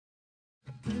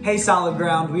Hey Solid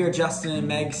Ground, we are Justin and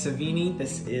Meg Savini.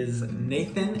 This is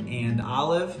Nathan and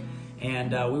Olive,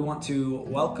 and we want to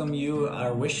welcome you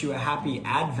or wish you a happy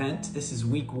Advent. This is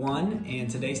week 1, and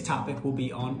today's topic will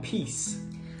be on peace.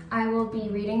 I will be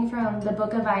reading from the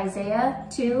book of Isaiah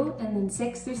 2 and then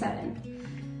 6 through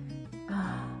 7.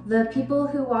 The people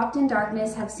who walked in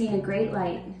darkness have seen a great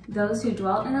light. Those who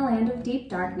dwelt in a land of deep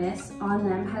darkness, on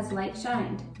them has light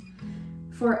shined.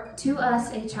 For to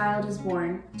us a child is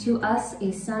born, to us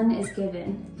a son is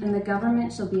given, and the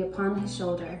government shall be upon his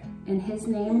shoulder, and his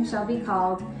name shall be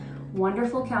called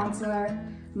Wonderful Counselor,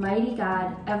 Mighty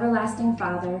God, Everlasting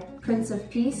Father, Prince of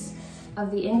Peace.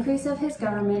 Of the increase of his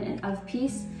government and of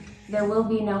peace there will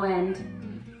be no end.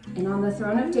 And on the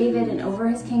throne of David and over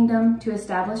his kingdom, to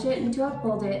establish it and to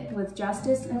uphold it with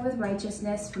justice and with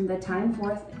righteousness from this time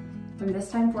forth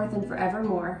and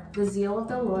forevermore. The zeal of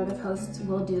the Lord of hosts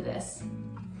will do this.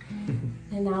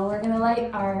 And now we're going to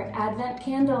light our Advent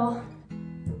candle.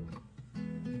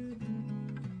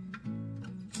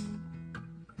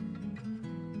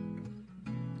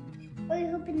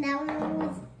 We're hoping that one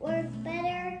will work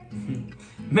better.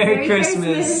 Merry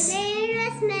Christmas! Merry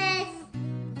Christmas!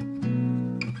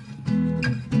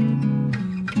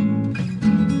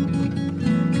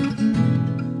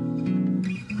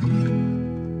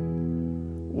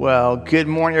 Well, good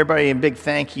morning, everybody, and big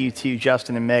thank you to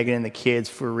Justin and Megan and the kids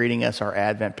for reading us our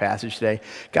Advent passage today.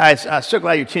 Guys, so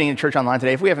glad you're tuning in to church online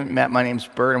today. If we haven't met, my name's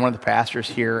Burt. I'm one of the pastors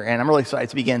here, and I'm really excited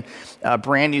to begin a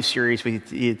brand new series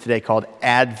with you today called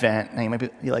Advent. Now, you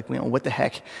might be like, what the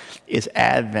heck is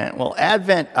Advent? Well,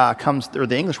 Advent the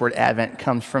English word Advent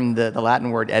comes from the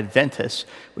Latin word adventus,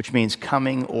 which means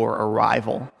coming or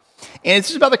arrival. And it's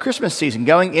just about the Christmas season,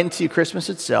 going into Christmas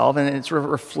itself, and it sort of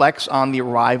reflects on the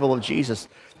arrival of Jesus,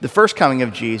 the first coming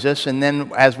of Jesus. And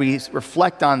then as we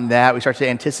reflect on that, we start to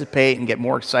anticipate and get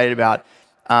more excited about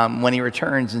when he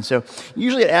returns. And so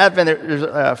usually at Advent,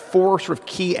 there's 4 sort of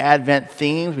key Advent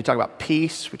themes. We talk about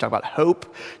peace, we talk about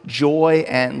hope, joy,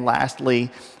 and lastly,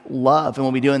 love. And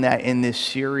we'll be doing that in this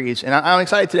series. And I'm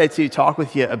excited today to talk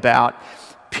with you about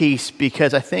peace,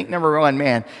 because I think, number one,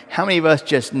 man, how many of us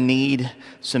just need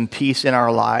some peace in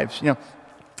our lives?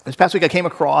 This past week I came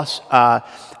across a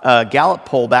Gallup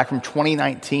poll back from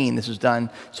 2019. This was done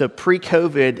so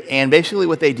pre-COVID, and basically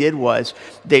what they did was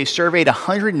they surveyed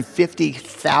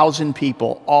 150,000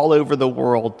 people all over the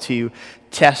world to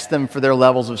test them for their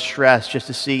levels of stress, just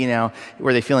to see,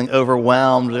 were they feeling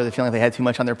overwhelmed, or they feeling like they had too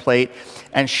much on their plate.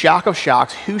 And shock of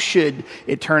shocks, who should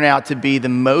it turn out to be the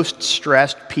most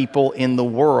stressed people in the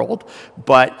world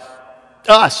but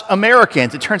us,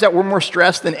 Americans? It turns out we're more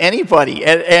stressed than anybody.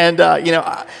 And I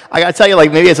got to tell you,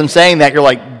 maybe as I'm saying that, you're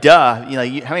like, duh.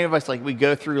 How many of us, we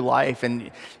go through life,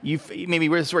 and maybe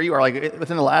this is where you are,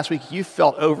 within the last week, you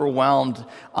felt overwhelmed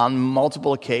on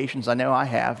multiple occasions. I know I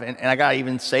have. And I got to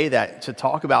even say that, to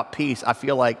talk about peace, I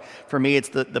feel like, for me, it's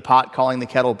the pot calling the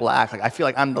kettle black. I feel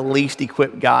like I'm the least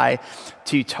equipped guy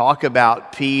to talk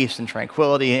about peace and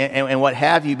tranquility and what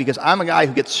have you, because I'm a guy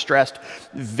who gets stressed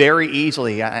very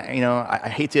easily. I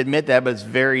hate to admit that, but it's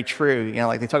very true.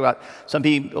 They talk about some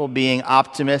people being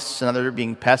optimists and others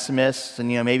being pessimists, and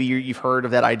maybe you've heard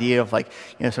of that idea of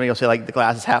somebody will say the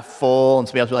glass is half full, and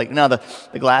somebody else will be like, no,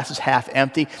 the glass is half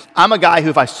empty. I'm a guy who,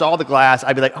 if I saw the glass,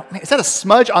 I'd be like, oh man, is that a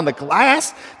smudge on the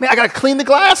glass? Man, I got to clean the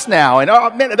glass now, and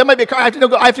oh man, that might be a crack.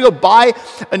 I have to go buy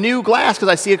a new glass because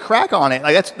I see a crack on it.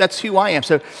 That's who I am.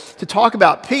 So to talk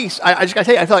about peace, I just got to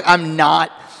tell you, I feel like I'm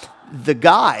not the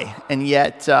guy, and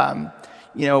yet.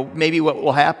 Maybe what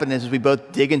will happen is, as we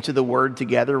both dig into the Word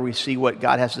together, we see what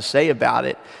God has to say about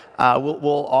it.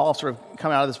 We'll all sort of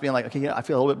come out of this being like, okay, I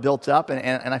feel a little bit built up,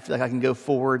 and I feel like I can go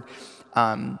forward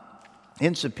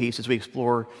in some peace as we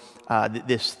explore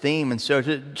this theme. And so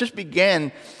to just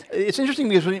begin, it's interesting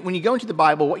because when you go into the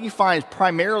Bible, what you find is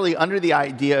primarily under the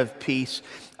idea of peace,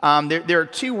 there are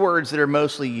 2 words that are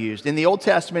mostly used. In the Old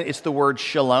Testament, it's the word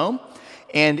shalom.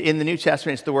 And in the New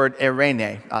Testament, it's the word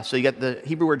eirene. So you got the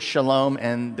Hebrew word shalom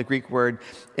and the Greek word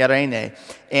eirene.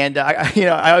 And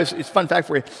it's a fun fact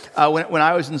for you. When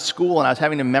I was in school and I was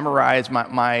having to memorize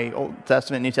my Old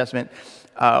Testament and New Testament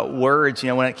words,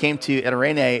 when it came to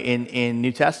eirene in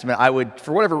New Testament, I would,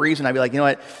 for whatever reason, I'd be like,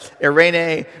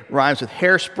 eirene rhymes with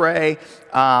hairspray.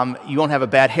 You won't have a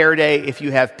bad hair day if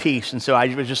you have peace. And so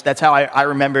that's how I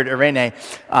remembered eirene,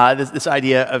 this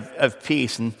idea of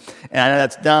peace. And I know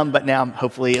that's dumb, but now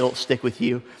hopefully it'll stick with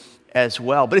you as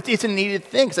well. But it's a needed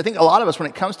thing, because I think a lot of us, when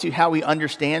it comes to how we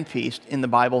understand peace in the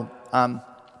Bible,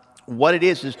 what it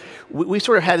is we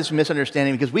sort of had this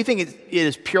misunderstanding because we think it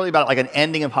is purely about like an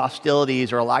ending of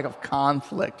hostilities or a lack of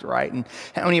conflict, right? And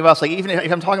how many of us, like, even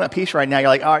if I'm talking about peace right now, you're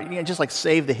like, all right, just like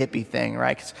save the hippie thing,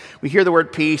 right? Because we hear the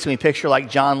word peace and we picture like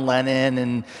John Lennon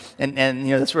and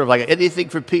that's sort of like anything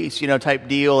for peace, type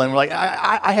deal. And we're like,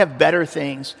 I have better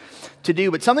things to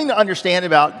do. But something to understand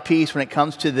about peace when it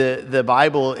comes to the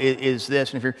Bible is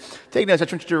this. And if you're taking notes, I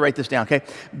want you to write this down, okay?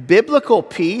 Biblical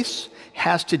peace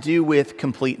has to do with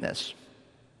completeness.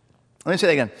 Let me say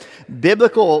that again.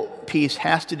 Biblical peace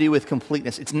has to do with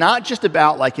completeness. It's not just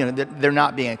about like, there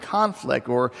not being a conflict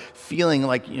or feeling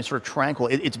like, sort of tranquil.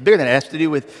 It's bigger than that. It has to do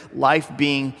with life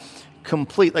being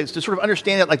complete. Like, to sort of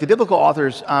understand that, like the biblical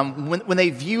authors, when they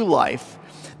view life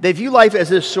as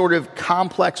this sort of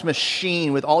complex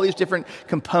machine with all these different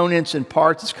components and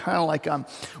parts. It's kind of like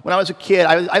when I was a kid,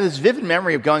 I had this vivid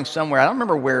memory of going somewhere. I don't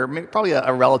remember where, maybe probably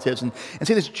a relative's, and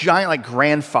see this giant like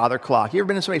grandfather clock. You ever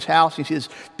been to somebody's house and you see this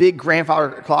big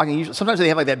grandfather clock? And sometimes they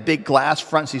have like that big glass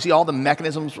front, so you see all the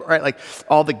mechanisms, right? Like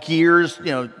all the gears,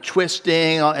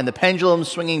 twisting, and the pendulum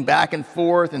swinging back and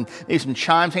forth, and maybe some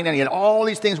chimes hanging down. You had all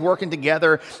these things working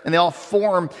together, and they all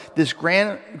form this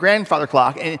grandfather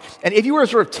clock. And if you were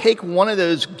to sort of take one of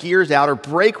those gears out or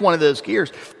break one of those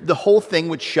gears, the whole thing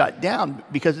would shut down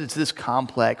because it's this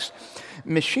complex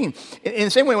machine. In the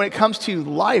same way, when it comes to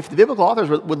life, the biblical authors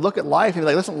would look at life and be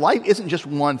like, listen, life isn't just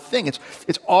one thing.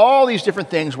 It's all these different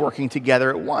things working together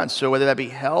at once. So whether that be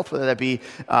health, whether that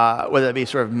be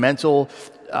sort of mental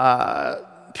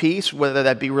peace, whether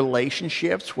that be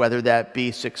relationships, whether that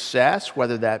be success,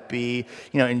 whether that be,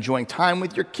 enjoying time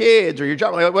with your kids or your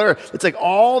job, whatever. It's like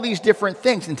all these different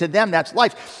things, and to them, that's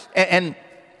life. And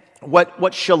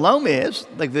what shalom is,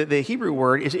 like the Hebrew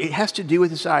word, is it has to do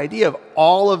with this idea of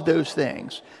all of those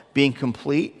things being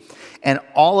complete and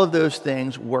all of those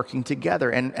things working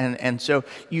together. And so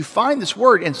you find this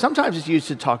word, and sometimes it's used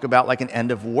to talk about like an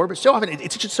end of war, but so often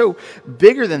it's just so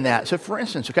bigger than that. So for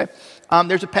instance,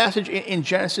 there's a passage in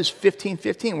Genesis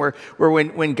 15:15 where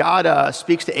when God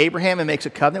speaks to Abraham and makes a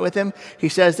covenant with him, he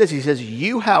says this, he says,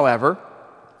 you, however,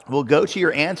 will go to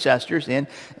your ancestors and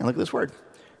look at this word,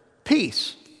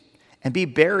 peace, and be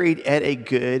buried at a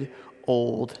good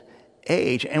old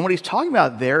age. And what he's talking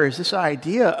about there is this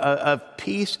idea of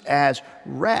peace as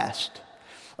rest.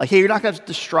 Like, hey, you're not going to have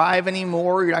to strive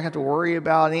anymore. You're not going to have to worry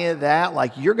about any of that.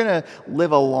 Like, you're going to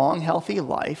live a long, healthy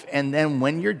life. And then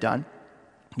when you're done,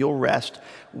 you'll rest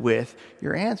with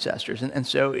your ancestors. And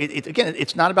so, again,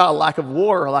 it's not about a lack of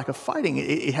war or a lack of fighting.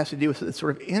 It has to do with this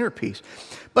sort of inner peace.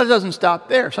 But it doesn't stop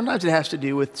there. Sometimes it has to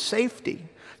do with safety.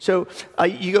 So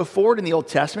you go forward in the Old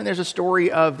Testament, there's a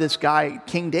story of this guy,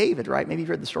 King David, right? Maybe you've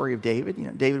read the story of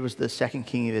David. David was the second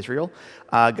king of Israel.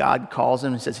 God calls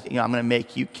him and says, I'm going to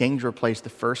make you king to replace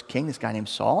the first king, this guy named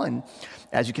Saul. And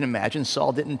as you can imagine,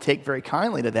 Saul didn't take very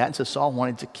kindly to that, and so Saul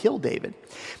wanted to kill David.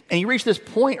 And you reach this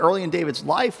point early in David's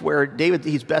life where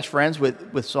he's best friends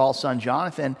with Saul's son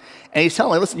Jonathan, and he's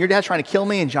telling him, listen, your dad's trying to kill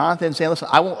me, and Jonathan's saying, listen,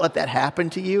 I won't let that happen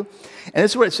to you. And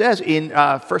this is what it says in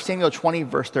 1 Samuel 20,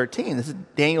 verse 13. This is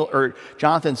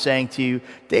Jonathan saying to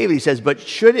David, he says, but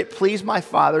should it please my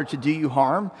father to do you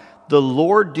harm, the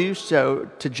Lord do so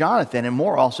to Jonathan, and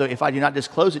more also, if I do not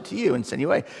disclose it to you and send you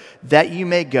away, that you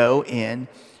may go in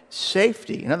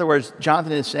safety. In other words,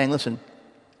 Jonathan is saying, listen,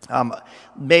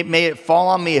 may it fall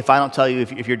on me if I don't tell you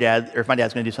if your dad or if my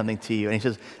dad's going to do something to you. And he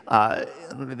says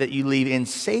that you leave in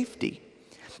safety.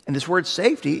 And this word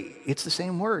safety, it's the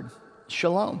same word,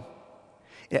 shalom.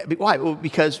 Yeah, why? Well,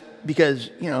 because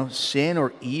sin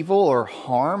or evil or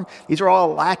harm, these are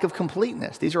all a lack of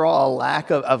completeness. These are all a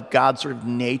lack of God's sort of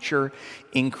nature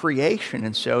in creation.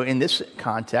 And so in this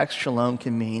context, shalom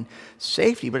can mean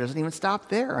safety, but it doesn't even stop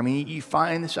there. I mean, you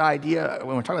find this idea,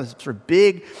 when we're talking about this sort of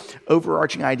big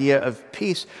overarching idea of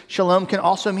peace, shalom can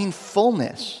also mean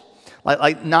fullness,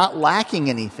 like not lacking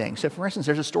anything. So for instance,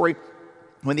 there's a story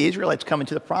when the Israelites come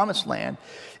into the promised land,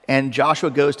 and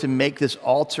Joshua goes to make this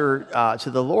altar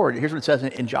to the Lord. Here's what it says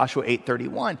in Joshua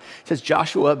 8:31. It says,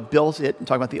 Joshua built it, and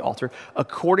talking about the altar,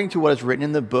 according to what is written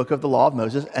in the book of the law of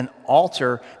Moses, an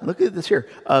altar, and look at this here,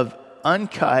 of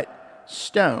uncut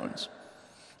stones.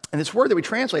 And this word that we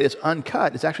translate as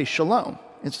uncut is actually shalom.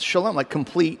 It's shalom, like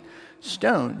complete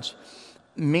stones.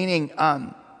 Meaning,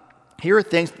 here are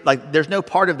things, like there's no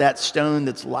part of that stone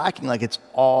that's lacking, like it's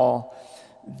all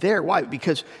there. Why?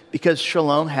 Because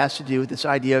shalom has to do with this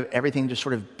idea of everything just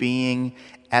sort of being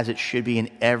as it should be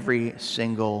in every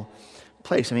single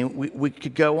place. I mean, we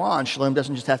could go on. Shalom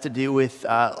doesn't just have to do with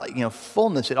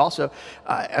fullness. It also,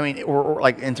 or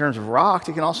like in terms of rocks,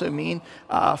 it can also mean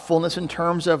fullness in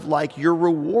terms of like your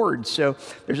reward. So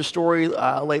there's a story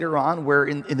later on where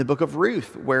in the book of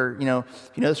Ruth, where if you know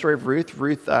the story of Ruth.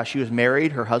 Ruth, she was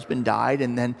married, her husband died,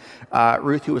 and then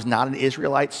Ruth, who was not an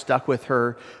Israelite, stuck with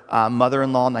her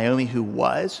mother-in-law Naomi, who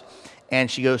was. And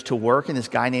she goes to work, and this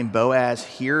guy named Boaz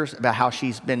hears about how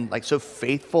she's been like so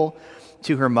faithful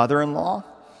to her mother-in-law,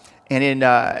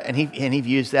 and he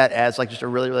views that as like just a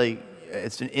really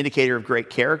it's an indicator of great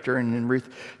character. And in Ruth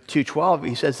 2:12,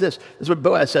 he says this is what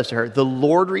Boaz says to her: "The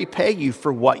Lord repay you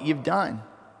for what you've done,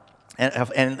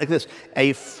 and like this,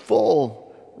 a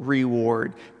full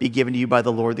reward be given to you by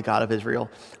the Lord, the God of Israel."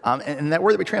 And that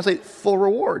word that we translate full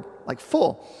reward, like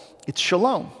full, it's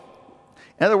shalom.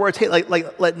 In other words, hey,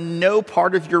 like let no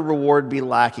part of your reward be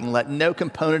lacking. Let no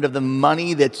component of the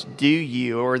money that's due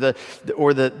you or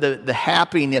the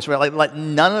happiness, right? Let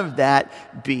none of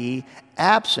that be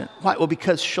absent. Why? Well,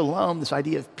 because shalom, this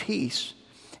idea of peace,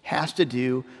 has to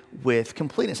do with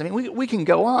completeness. I mean, we can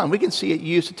go on. We can see it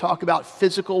used to talk about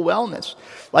physical wellness.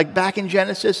 Like back in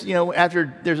Genesis,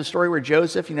 after there's a story where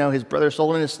Joseph, his brother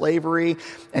sold him into slavery,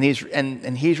 and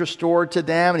he's restored to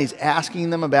them, and he's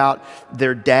asking them about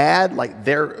their dad, like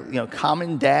their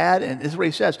common dad. And this is what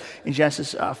he says in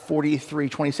Genesis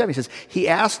 43:27. He says, he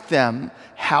asked them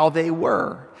how they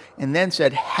were, and then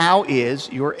said, "How is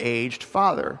your aged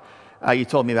father? You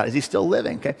told me about. Is he still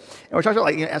living?" Okay, and we're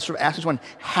talking about sort of asking someone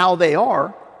how they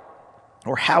are,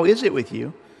 or how is it with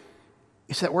you?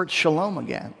 It's that word shalom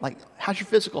again. Like, how's your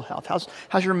physical health?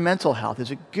 How's your mental health?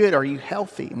 Is it good? Are you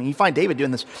healthy? I mean, you find David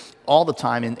doing this all the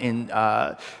time in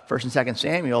 1 and 2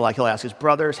 Samuel. Like, he'll ask his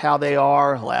brothers how they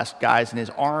are. He'll ask guys in his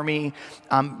army.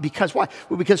 Because why?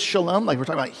 Well, because shalom, like we're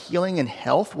talking about healing and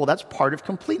health, well, that's part of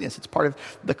completeness. It's part of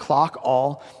the clock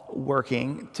all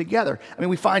working together. I mean,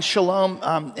 we find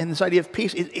shalom in this idea of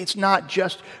peace. It's not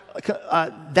just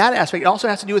that aspect. It also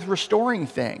has to do with restoring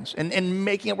things and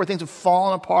making up where things have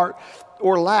fallen apart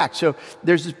or lacked. So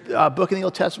there's this book in the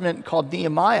Old Testament called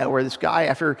Nehemiah, where this guy,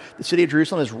 after the city of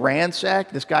Jerusalem is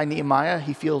ransacked, this guy Nehemiah,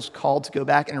 he feels called to go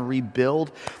back and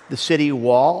rebuild the city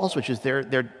walls, which is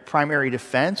their primary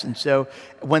defense. And so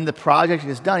when the project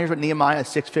is done, here's what Nehemiah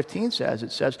 6:15 says.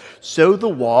 It says, "So the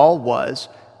wall was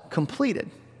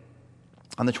completed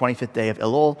on the 25th day of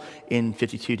Elul in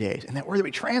 52 days. And that word that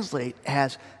we translate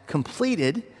as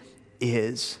completed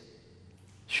is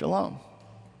shalom.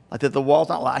 Like that the wall's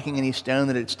not lacking any stone,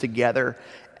 that it's together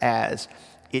as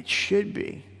it should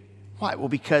be. Why? Well,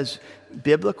 because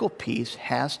biblical peace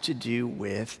has to do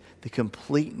with the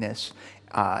completeness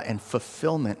and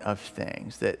fulfillment of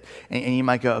things. And you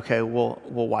might go, okay, well,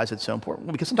 why is it so important?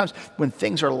 Well, because sometimes when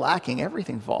things are lacking,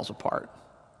 everything falls apart.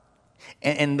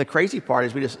 And the crazy part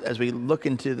is as we look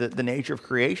into the nature of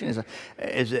creation,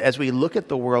 is as we look at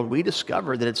the world, we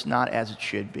discover that it's not as it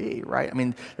should be, right? I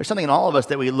mean, there's something in all of us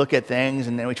that we look at things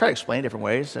and then we try to explain different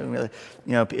ways. So,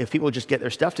 if people just get their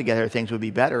stuff together, things would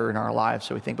be better in our lives.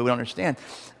 So we think, but we don't understand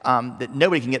that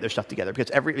nobody can get their stuff together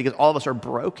because all of us are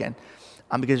broken.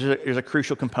 Because there's a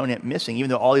crucial component missing,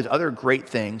 even though all these other great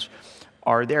things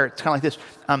are there. It's kind of like this.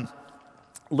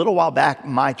 A little while back,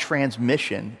 my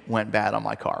transmission went bad on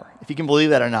my car. If you can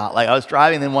believe that or not. Like, I was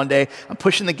driving, and then one day, I'm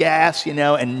pushing the gas,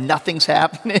 and nothing's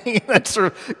happening. I sort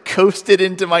of coasted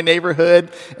into my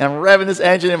neighborhood, and I'm revving this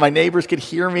engine, and my neighbors could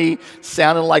hear me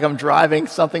sounding like I'm driving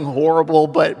something horrible,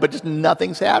 but just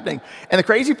nothing's happening. And the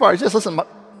crazy part is this, listen,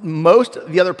 most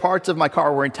of the other parts of my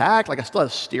car were intact. Like, I still had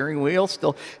a steering wheel,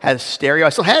 still had a stereo. I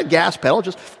still had a gas pedal,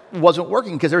 just wasn't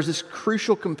working because there was this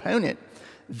crucial component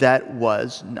that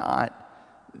was not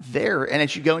there. And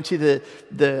as you go into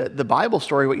the Bible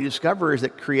story, what you discover is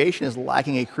that creation is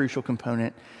lacking a crucial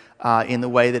component in the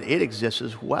way that it exists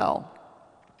as well.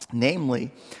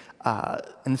 Namely, and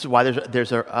this is why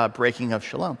there's a breaking of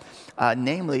shalom.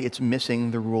 Namely, it's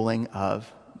missing the ruling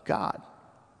of God.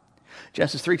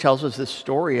 Genesis 3 tells us this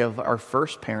story of our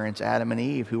first parents, Adam and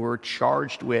Eve, who were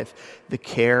charged with the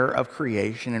care of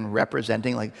creation and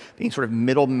representing, like being sort of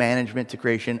middle management to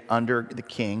creation under the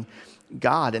king,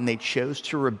 God. And they chose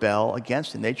to rebel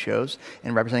against him. They chose,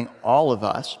 in representing all of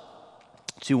us,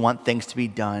 to want things to be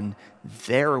done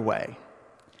their way.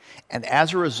 And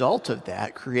as a result of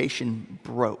that, creation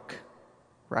broke.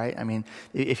 Right? I mean,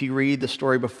 if you read the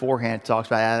story beforehand, it talks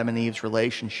about Adam and Eve's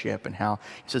relationship and how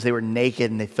it says they were naked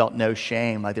and they felt no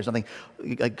shame. Like there's nothing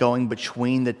like going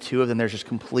between the two of them. There's just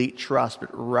complete trust. But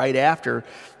right after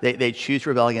they choose to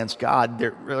rebel against God,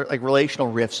 like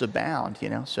relational rifts abound.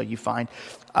 So you find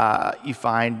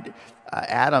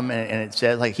Adam, and it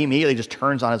says, like, he immediately just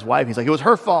turns on his wife. He's like, it was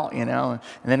her fault, you know.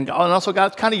 And then, oh, and also, God,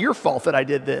 it's kind of your fault that I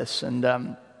did this.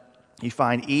 And you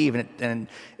find Eve, and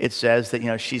it says that, you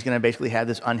know, she's going to basically have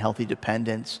this unhealthy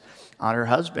dependence on her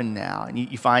husband now. And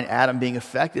you find Adam being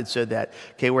affected so that,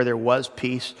 okay, where there was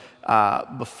peace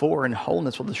before and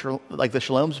wholeness, well, the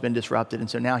shalom's been disrupted. And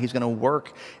so now he's going to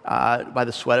work by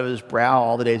the sweat of his brow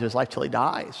all the days of his life till he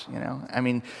dies, you know. I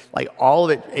mean, like, all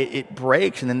of it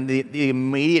breaks. And then the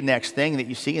immediate next thing that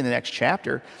you see in the next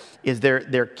chapter is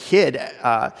their kid,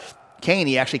 Cain,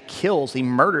 he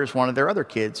murders one of their other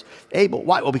kids, Abel.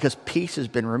 Why? Well, because peace has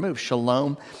been removed.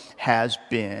 Shalom has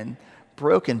been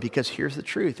broken, because here's the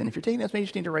truth. And if you're taking this, maybe you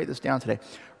just need to write this down today.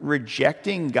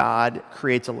 Rejecting God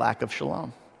creates a lack of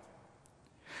shalom.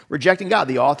 Rejecting God,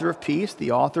 the author of peace,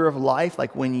 the author of life,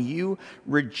 like, when you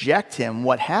reject him,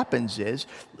 what happens is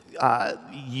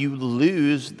you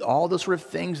lose all the sort of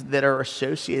things that are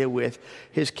associated with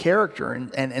his character.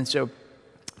 And so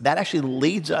that actually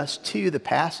leads us to the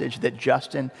passage that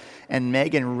Justin and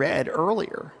Megan read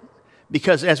earlier.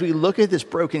 Because as we look at this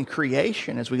broken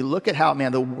creation, as we look at how,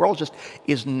 man, the world just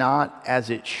is not as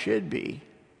it should be,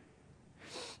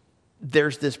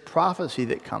 there's this prophecy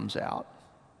that comes out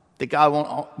that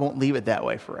God won't leave it that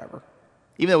way forever.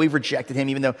 Even though we've rejected him,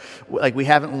 even though, like, we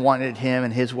haven't wanted him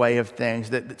and his way of things,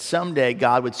 that someday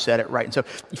God would set it right. And so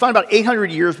you find about 800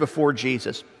 years before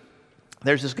Jesus,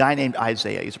 there's this guy named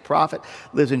Isaiah. He's a prophet,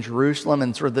 lives in Jerusalem,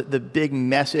 and sort of the big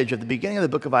message of the beginning of the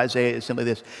book of Isaiah is simply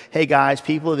this: hey guys,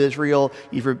 people of Israel,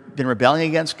 you've been rebelling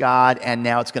against God, and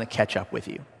now it's going to catch up with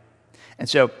you. And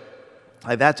so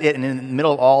that's it. And in the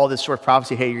middle of all this sort of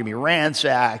prophecy, hey, you're going to be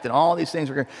ransacked, and all these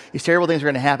things these terrible things are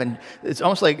going to happen. It's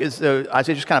almost like as though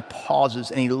Isaiah just kind of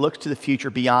pauses and he looks to the future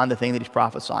beyond the thing that he's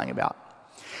prophesying about.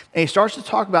 And he starts to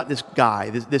talk about this guy,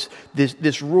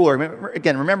 this ruler.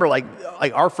 Remember, like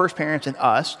our first parents and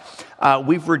us,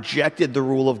 we've rejected the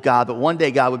rule of God, but one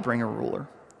day God would bring a ruler.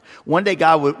 One day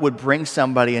God would bring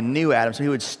somebody, a new Adam, so he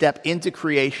would step into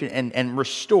creation and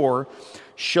restore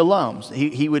shalom.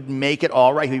 He would make it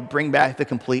all right. He would bring back the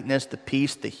completeness, the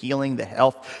peace, the healing, the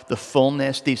health, the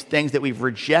fullness, these things that we've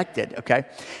rejected, okay?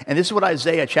 And this is what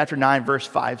Isaiah chapter 9, verse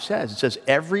 5 says. It says,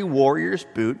 every warrior's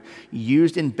boot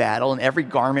used in battle and every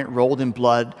garment rolled in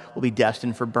blood will be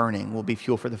destined for burning, will be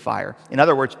fuel for the fire. In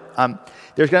other words,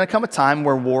 there's going to come a time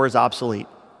where war is obsolete.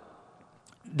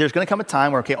 There's going to come a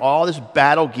time where, okay, all this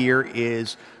battle gear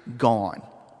is gone.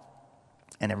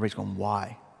 And everybody's going,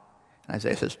 why? And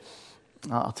Isaiah says,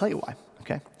 I'll tell you why,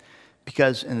 okay?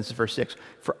 Because, and this is verse 6,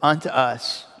 for unto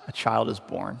us a child is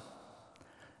born,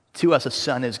 to us a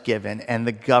son is given, and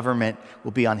the government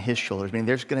will be on his shoulders. I mean,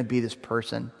 there's going to be this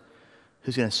person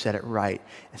who's going to set it right.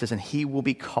 It says, and he will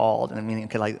be called. And I mean,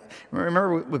 okay, like,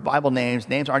 remember with Bible names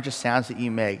aren't just sounds that you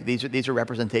make. These are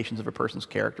representations of a person's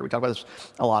character. We talk about this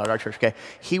a lot at our church, okay?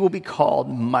 He will be called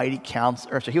mighty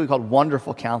counselor, he will be called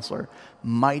wonderful counselor,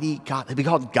 mighty God. He'll be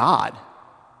called God.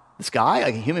 This guy,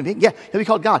 like a human being, yeah, he'll be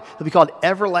called God. He'll be called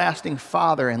everlasting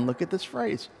Father. And look at this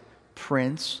phrase,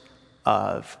 Prince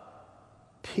of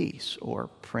Peace, or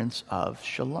Prince of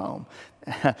Shalom.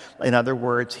 In other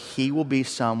words, he will be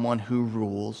someone who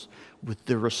rules with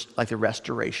the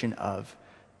restoration of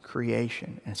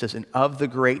creation. And it says, and of the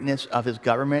greatness of his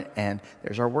government, and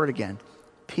there's our word again,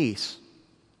 peace,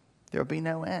 there will be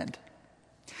no end.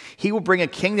 He will bring a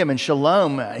kingdom and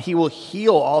shalom. He will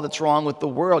heal all that's wrong with the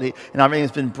world and everything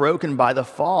that's been broken by the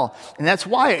fall. And that's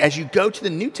why, as you go to the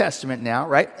New Testament now,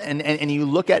 right, and you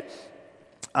look at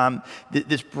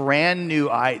this brand new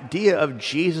idea of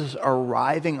Jesus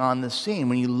arriving on the scene.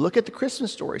 When you look at the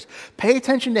Christmas stories, pay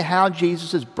attention to how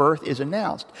Jesus' birth is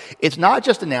announced. It's not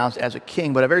just announced as a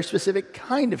king, but a very specific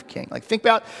kind of king. Like, think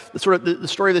about the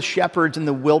story of the shepherds in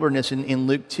the wilderness in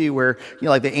Luke 2, where, you know,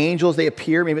 like the angels, they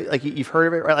appear, maybe like you've heard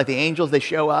of it, right? Like the angels, they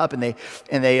show up and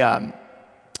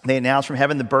they announce from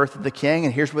heaven the birth of the king,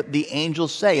 and here's what the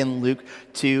angels say in Luke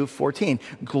 2:14.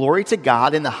 Glory to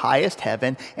God in the highest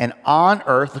heaven, and on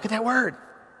earth, look at that word,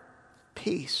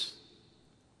 peace.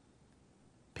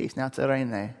 Peace, now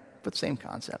tserene, but same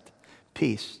concept.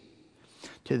 Peace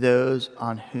to those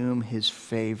on whom his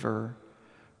favor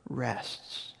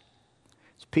rests.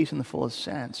 It's peace in the fullest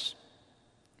sense.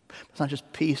 It's not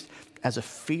just peace as a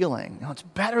feeling. No, it's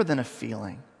better than a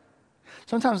feeling.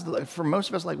 Sometimes, for most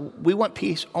of us, like, we want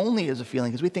peace only as a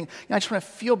feeling because we think, I just want to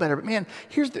feel better. But man,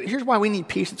 here's why we need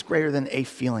peace that's greater than a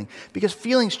feeling. Because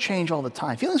feelings change all the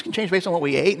time. Feelings can change based on what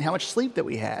we ate and how much sleep that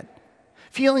we had.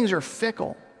 Feelings are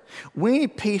fickle. We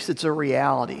need peace that's a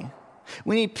reality.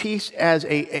 We need peace as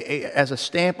a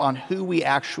stamp on who we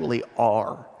actually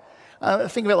are.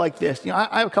 Think of it like this.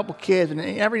 I have a couple kids, and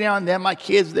every now and then my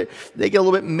kids, they get a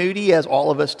little bit moody, as all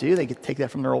of us do. They take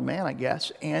that from their old man, I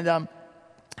guess. And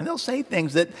they'll say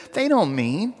things that they don't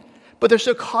mean, but they're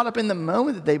so caught up in the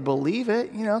moment that they believe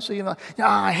it, So you're like,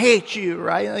 I hate you,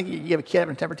 right? Like you have a kid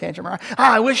having a temper tantrum, or,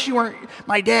 I wish you weren't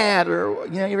my dad, or,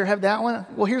 you ever have that one?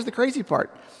 Well, here's the crazy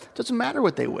part. It doesn't matter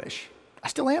what they wish. I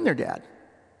still am their dad.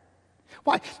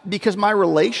 Why? Because my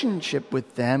relationship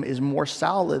with them is more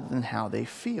solid than how they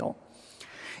feel.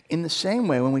 In the same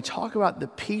way, when we talk about the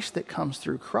peace that comes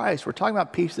through Christ, we're talking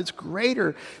about peace that's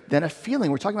greater than a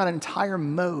feeling. We're talking about an entire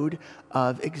mode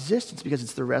of existence because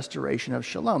it's the restoration of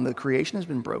shalom. The creation has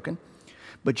been broken,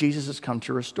 but Jesus has come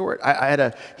to restore it. I had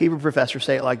a Hebrew professor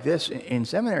say it like this in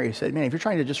seminary. He said, man, if you're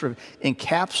trying to just sort of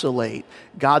encapsulate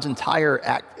God's entire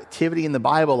activity in the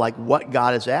Bible, like what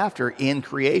God is after in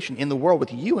creation, in the world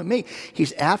with you and me,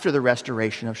 he's after the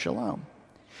restoration of shalom.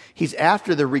 He's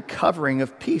after the recovering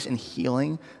of peace and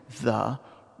healing the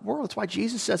world. That's why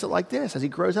Jesus says it like this. As he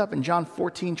grows up in John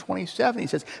 14:27, he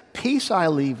says, peace I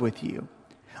leave with you.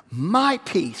 My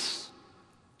peace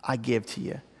I give to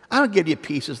you. I don't give you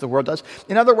peace as the world does.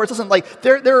 In other words, listen, like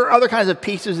there are other kinds of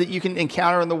peaces that you can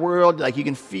encounter in the world. Like you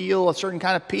can feel a certain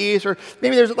kind of peace, or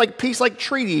maybe there's like peace like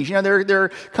treaties. There are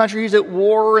countries at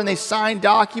war and they sign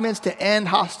documents to end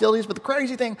hostilities. But the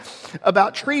crazy thing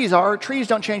about treaties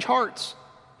don't change hearts.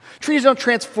 Treaties don't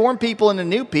transform people into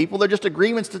new people. They're just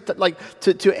agreements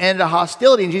to end a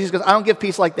hostility. And Jesus goes, I don't give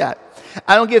peace like that.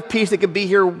 I don't give peace that could be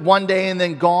here one day and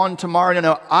then gone tomorrow.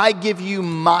 No, I give you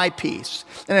my peace.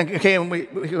 And then, okay,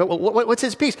 what's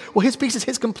his peace? Well, his peace is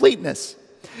his completeness.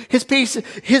 His peace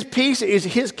is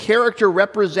his character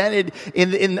represented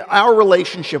in our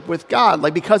relationship with God.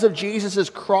 Like because of Jesus'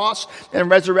 cross and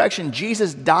resurrection,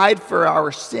 Jesus died for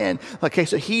our sin. Okay,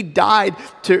 so he died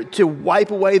to wipe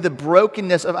away the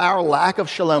brokenness of our lack of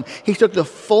shalom. He took the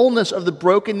fullness of the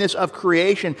brokenness of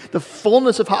creation, the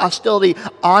fullness of hostility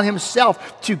on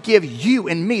himself to give you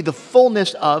and me the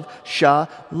fullness of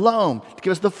shalom, to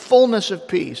give us the fullness of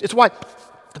peace.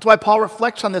 That's why Paul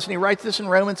reflects on this, and he writes this in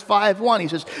Romans 5:1. He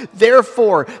says,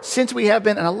 therefore, since we have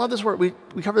been, and I love this word, we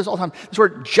cover this all the time, this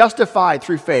word justified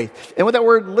through faith. And what that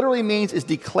word literally means is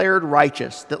declared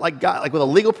righteous. That like God, like with a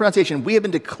legal pronunciation, we have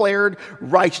been declared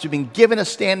righteous. We've been given a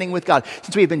standing with God.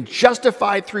 Since we have been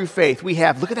justified through faith, we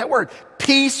have, look at that word,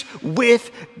 peace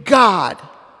with God.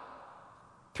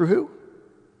 Through who?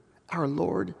 Our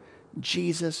Lord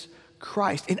Jesus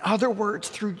Christ. In other words,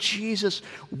 through Jesus,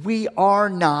 we are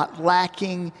not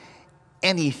lacking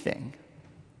anything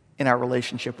in our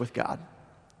relationship with God.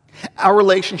 Our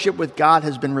relationship with God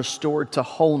has been restored to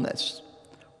wholeness.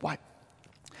 Why?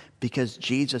 Because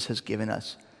Jesus has given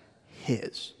us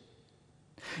his.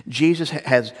 Jesus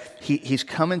he's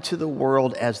come into the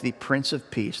world as the Prince of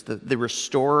Peace, the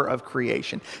restorer of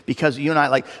creation. Because you and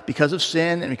I, because of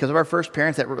sin and because of our first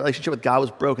parents, that relationship with God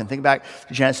was broken. Think back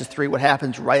to Genesis 3, what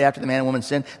happens right after the man and woman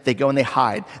sin? They go and they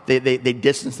hide. They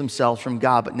distance themselves from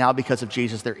God. But now because of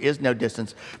Jesus, there is no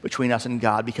distance between us and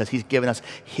God because he's given us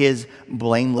his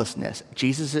blamelessness.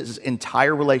 Jesus'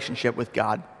 entire relationship with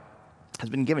God has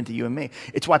been given to you and me.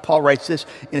 It's why Paul writes this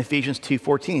in Ephesians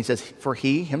 2:14. He says, for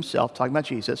he himself, talking about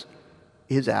Jesus,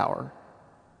 is our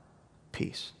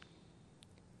peace.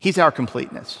 He's our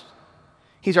completeness.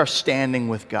 He's our standing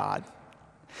with God.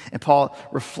 And Paul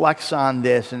reflects on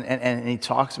this and he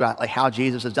talks about like how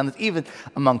Jesus has done this even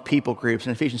among people groups.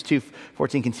 In Ephesians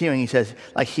 2:14 continuing, he says,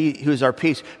 like he who is our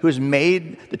peace, who has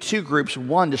made the two groups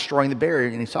one, destroying the barrier.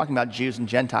 And he's talking about Jews and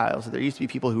Gentiles. There used to be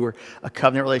people who were a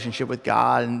covenant relationship with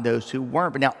God and those who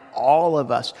weren't. But now all of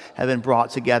us have been brought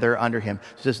together under him.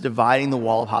 So this dividing the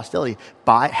wall of hostility.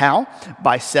 By how?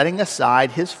 By setting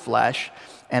aside his flesh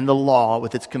and the law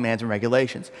with its commands and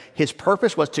regulations. His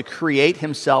purpose was to create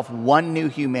himself one new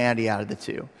humanity out of the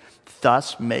two,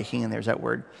 thus making, and there's that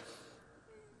word,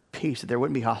 peace, that there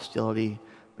wouldn't be hostility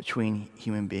between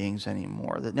human beings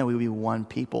anymore. That no, we would be one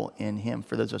people in him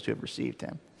for those of us who have received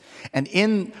him. And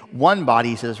in one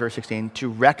body, he says, verse 16, to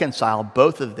reconcile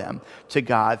both of them to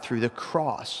God through the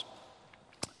cross,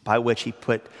 by which he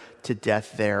put to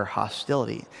death their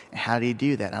hostility. And how did he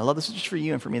do that? And I love this just for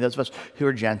you and for me, those of us who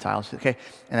are Gentiles, okay?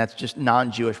 And that's just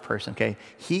non-Jewish person, okay?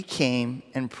 He came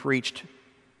and preached,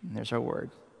 and there's our word,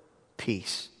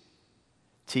 peace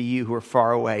to you who are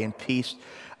far away and peace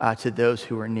to those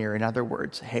who are near. In other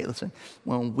words, hey, listen,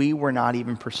 when we were not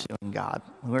even pursuing God,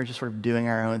 when we were just sort of doing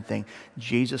our own thing,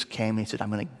 Jesus came and he said, I'm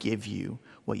going to give you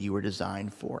what you were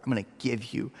designed for. I'm going to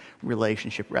give you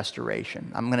relationship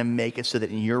restoration. I'm going to make it so that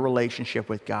in your relationship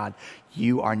with God,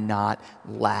 you are not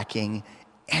lacking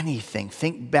anything,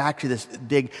 think back to this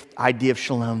big idea of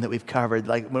shalom that we've covered.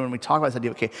 Like when we talk about this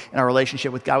idea, okay, in our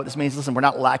relationship with God, what this means, listen, we're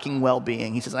not lacking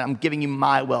well-being. He says, I'm giving you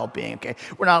my well-being, okay?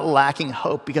 We're not lacking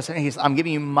hope because I'm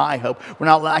giving you my hope. We're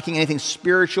not lacking anything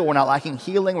spiritual. We're not lacking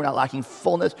healing. We're not lacking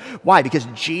fullness. Why? Because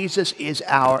Jesus is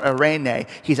our arene.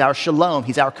 He's our shalom.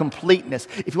 He's our completeness.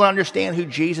 If you want to understand who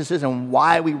Jesus is and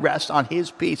why we rest on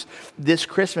his peace this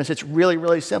Christmas, it's really,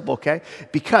 really simple, okay?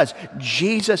 Because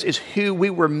Jesus is who we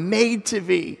were made to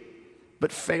be,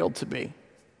 but failed to be.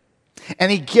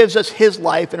 And he gives us his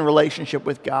life in relationship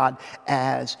with God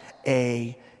as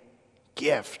a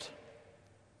gift.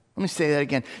 Let me say that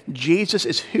again. Jesus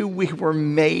is who we were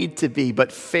made to be,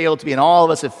 but failed to be. And all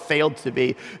of us have failed to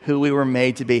be who we were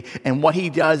made to be. And what he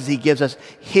does is he gives us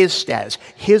his status,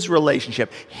 his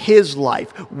relationship, his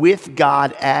life with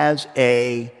God as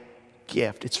a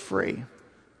gift. It's free.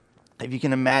 If you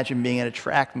can imagine being at a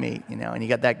track meet, and you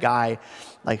got that guy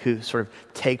like who sort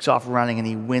of takes off running and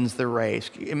he wins the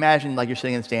race. Imagine like you're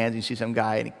sitting in the stands and you see some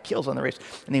guy and he kills on the race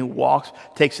and he walks,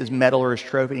 takes his medal or his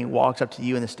trophy and he walks up to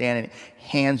you in the stand and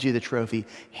hands you the trophy,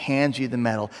 hands you the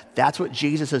medal. That's what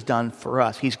Jesus has done for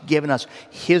us. He's given us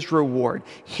his reward,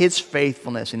 his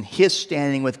faithfulness, and his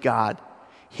standing with God,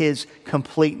 his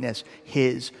completeness,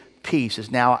 his peace is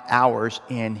now ours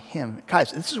in him.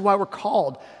 Guys, this is why we're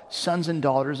called sons and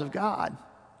daughters of God.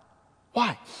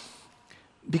 Why?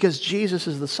 Because Jesus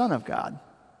is the Son of God.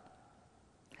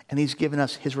 And he's given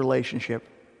us his relationship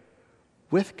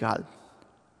with God.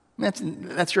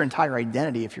 That's your entire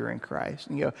identity if you're in Christ.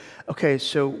 And you go, okay,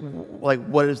 so like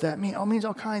what does that mean? Oh, it means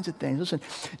all kinds of things. Listen,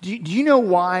 do you know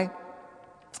why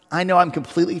I know I'm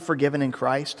completely forgiven in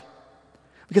Christ?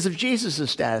 Because of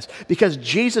Jesus' status. Because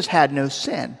Jesus had no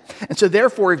sin. And so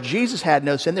therefore, if Jesus had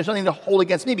no sin, there's nothing to hold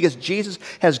against me because Jesus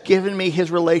has given me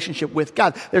his relationship with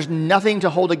God. There's nothing to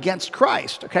hold against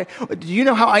Christ, okay? Do you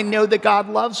know how I know that God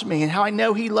loves me and how I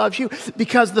know he loves you?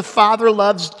 Because the Father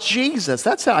loves Jesus.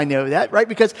 That's how I know that, right?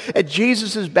 Because at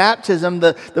Jesus' baptism,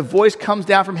 the voice comes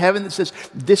down from heaven that says,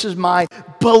 this is my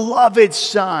beloved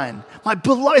Son. My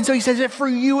beloved. And so he says it for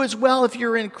you as well if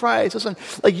you're in Christ. Listen,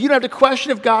 like you don't have to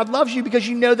question if God loves you because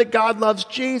you know that God loves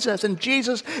Jesus. And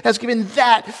Jesus has given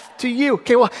that to you.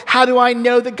 Okay, well, how do I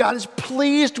know that God is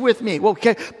pleased with me? Well,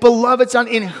 okay, beloved Son,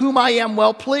 in whom I am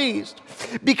well pleased.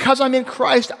 Because I'm in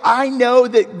Christ, I know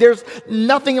that there's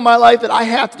nothing in my life that I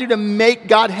have to do to make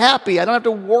God happy. I don't have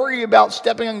to worry about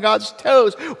stepping on God's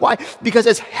toes. Why? Because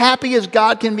as happy as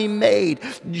God can be made,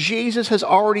 Jesus has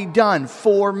already done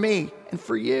for me and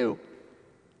for you.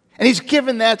 And he's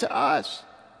given that to us.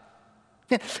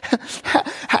 Why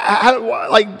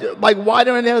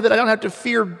do I know that I don't have to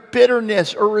fear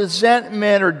bitterness or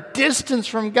resentment or distance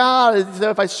from God? So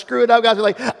if I screw it up, God's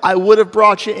like, I would have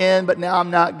brought you in, but now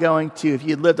I'm not going to. If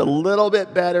you'd lived a little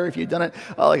bit better, if you'd done it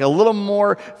like a little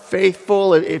more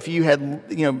faithful, if you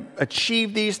had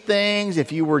achieved these things,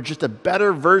 if you were just a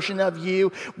better version of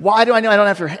you, why do I know I don't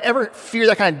have to ever fear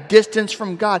that kind of distance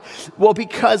from God? Well,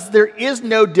 because there is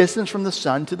no distance from the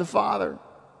Son to the Father.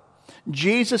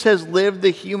 Jesus has lived the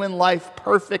human life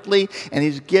perfectly, and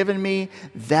he's given me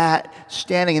that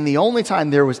standing. And the only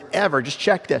time there was ever, just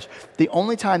check this, the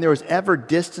only time there was ever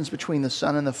distance between the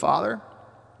Son and the Father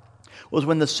was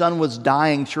when the Son was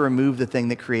dying to remove the thing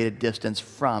that created distance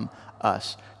from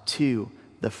us to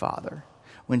the Father.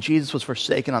 When Jesus was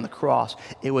forsaken on the cross,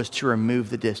 it was to remove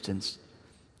the distance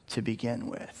to begin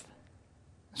with.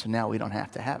 So now we don't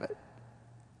have to have it.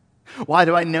 Why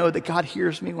do I know that God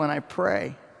hears me when I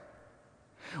pray?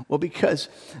 Well, because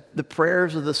the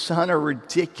prayers of the Son are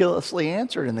ridiculously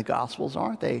answered in the Gospels,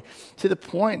 aren't they? To the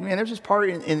point, man, there's this part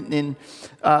in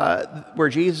where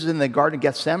Jesus is in the Garden of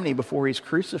Gethsemane before he's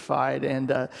crucified,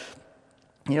 and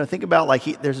think about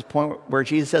there's this point where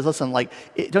Jesus says, listen,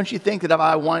 don't you think that if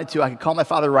I wanted to, I could call my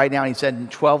Father right now and he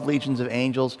sent 12 legions of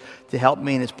angels to help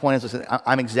me? And his point is, listen,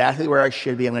 I'm exactly where I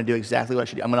should be. I'm going to do exactly what I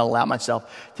should do. I'm going to allow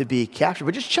myself to be captured.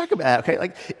 But just check about that,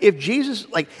 okay? If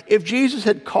Jesus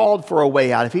had called for a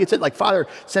way out, if he had said, Father,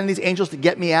 send these angels to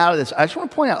get me out of this, I just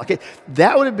want to point out, okay,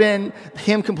 that would have been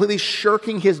him completely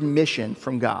shirking his mission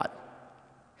from God.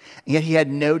 And yet he had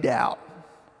no doubt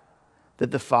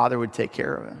that the Father would take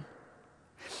care of him.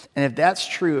 And if that's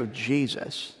true of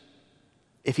Jesus,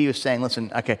 if he was saying,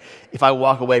 listen, okay, if I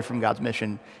walk away from God's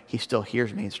mission, he still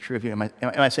hears me. It's true of you. Am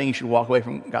I saying you should walk away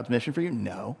from God's mission for you?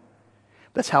 No.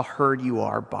 That's how heard you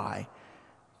are by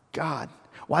God.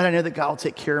 Why do I know that God will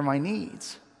take care of my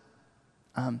needs?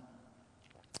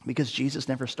 Because Jesus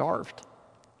never starved.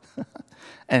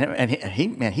 and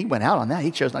he went out on that.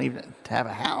 He chose not even to have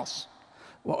a house.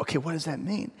 Well, okay, what does that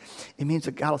mean? It means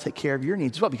that God will take care of your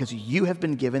needs as well because you have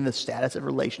been given the status of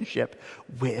relationship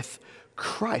with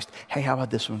Christ. Hey, how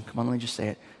about this one? Come on, let me just say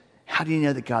it. How do you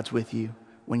know that God's with you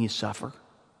when you suffer?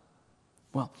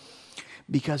 Well,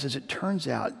 because as it turns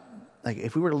out, like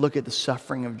if we were to look at the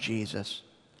suffering of Jesus,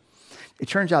 it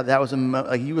turns out that was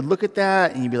like you would look at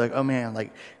that and you'd be like, oh man,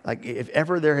 like if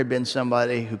ever there had been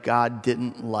somebody who God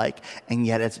didn't like, and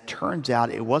yet as it turns out,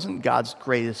 it wasn't God's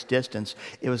greatest distance,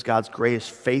 it was God's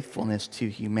greatest faithfulness to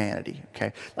humanity,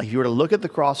 okay? Like if you were to look at the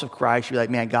cross of Christ, you'd be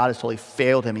like, man, God has totally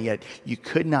failed him, and yet you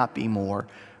could not be more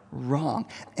wrong.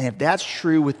 And if that's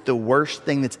true with the worst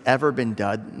thing that's ever been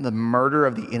done, the murder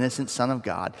of the innocent Son of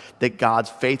God, that God's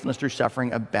faithfulness through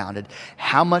suffering abounded,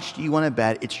 how much do you want to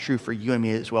bet it's true for you and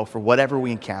me as well, for whatever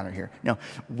we encounter here? No,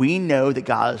 we know that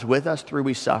God is with us through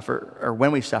we suffer, or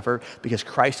when we suffer, because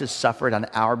Christ has suffered on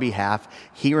our behalf.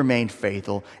 He remained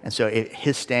faithful, and so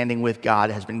his standing with God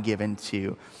has been given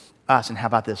to us. And how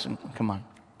about this? Come on.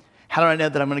 How do I know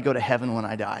that I'm going to go to heaven when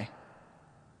I die?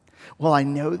 Well, I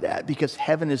know that because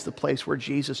heaven is the place where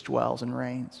Jesus dwells and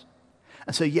reigns.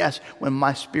 And so, yes, when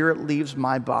my spirit leaves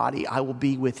my body, I will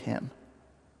be with him.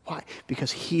 Why?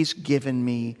 Because he's given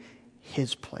me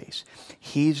his place.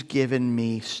 He's given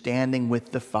me standing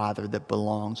with the Father that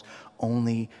belongs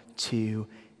only to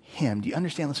him. Do you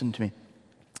understand? Listen to me.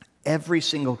 Every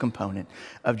single component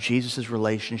of Jesus'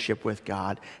 relationship with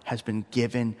God has been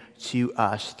given to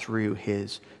us through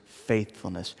his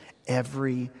faithfulness.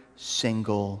 Every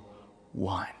single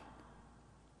one.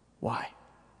 Why?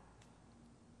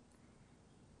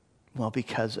 Well,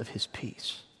 because of his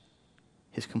peace,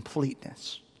 his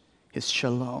completeness, his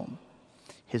shalom,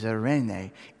 his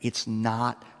eirene. It's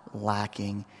not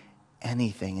lacking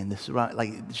anything. And this is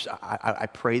I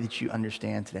pray that you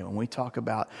understand today when we talk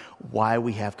about why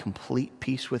we have complete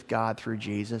peace with God through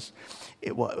Jesus.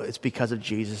 It's because of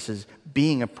Jesus'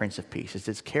 being a Prince of Peace. It's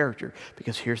his character.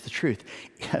 Because here's the truth: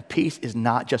 peace is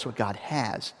not just what God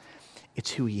has.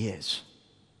 It's who he is.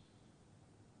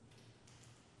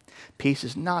 Peace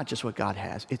is not just what God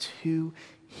has. It's who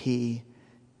he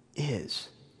is.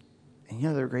 And you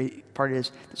know the great part is,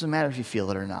 it doesn't matter if you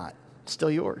feel it or not. It's still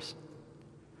yours.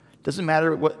 Doesn't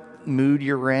matter what mood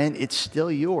you're in. It's still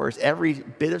yours. Every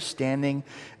bit of standing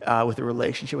with a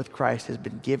relationship with Christ has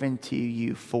been given to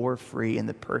you for free in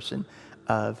the person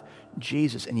of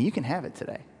Jesus. And you can have it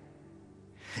today.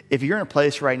 If you're in a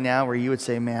place right now where you would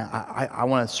say, man, I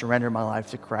want to surrender my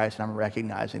life to Christ, and I'm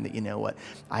recognizing that, you know what,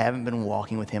 I haven't been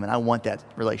walking with him, and I want that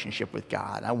relationship with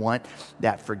God. I want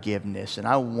that forgiveness, and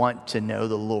I want to know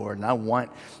the Lord, and I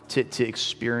want to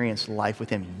experience life with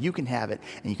him. You can have it,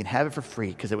 and you can have it for free,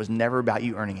 because it was never about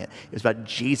you earning it. It was about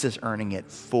Jesus earning it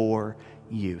for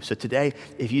you. So today,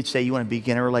 if you'd say you want to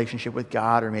begin a relationship with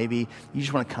God, or maybe you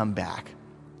just want to come back,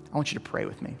 I want you to pray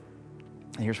with me.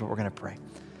 And here's what we're going to pray.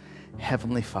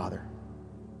 Heavenly Father,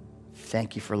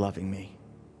 thank you for loving me.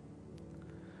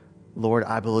 Lord,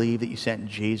 I believe that you sent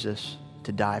Jesus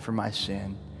to die for my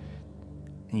sin,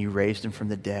 and you raised him from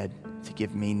the dead to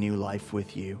give me new life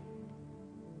with you.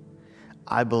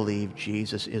 I believe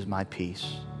Jesus is my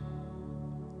peace,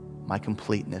 my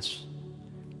completeness,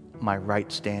 my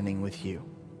right standing with you.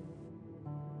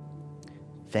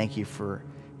 Thank you for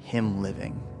him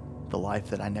living the life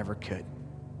that I never could.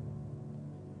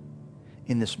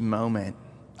 In this moment,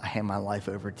 I hand my life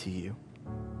over to you.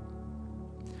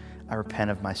 I repent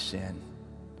of my sin.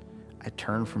 I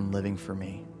turn from living for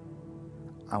me.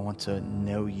 I want to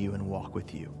know you and walk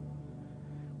with you.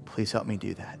 Please help me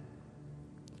do that.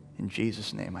 In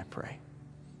Jesus' name I pray.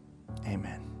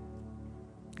 Amen.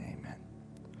 Amen.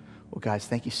 Well, guys,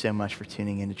 thank you so much for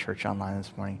tuning into Church Online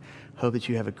this morning. Hope that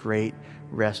you have a great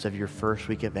rest of your first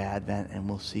week of Advent, and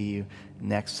we'll see you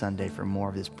next Sunday for more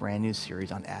of this brand new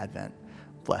series on Advent.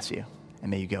 Bless you, and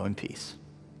may you go in peace.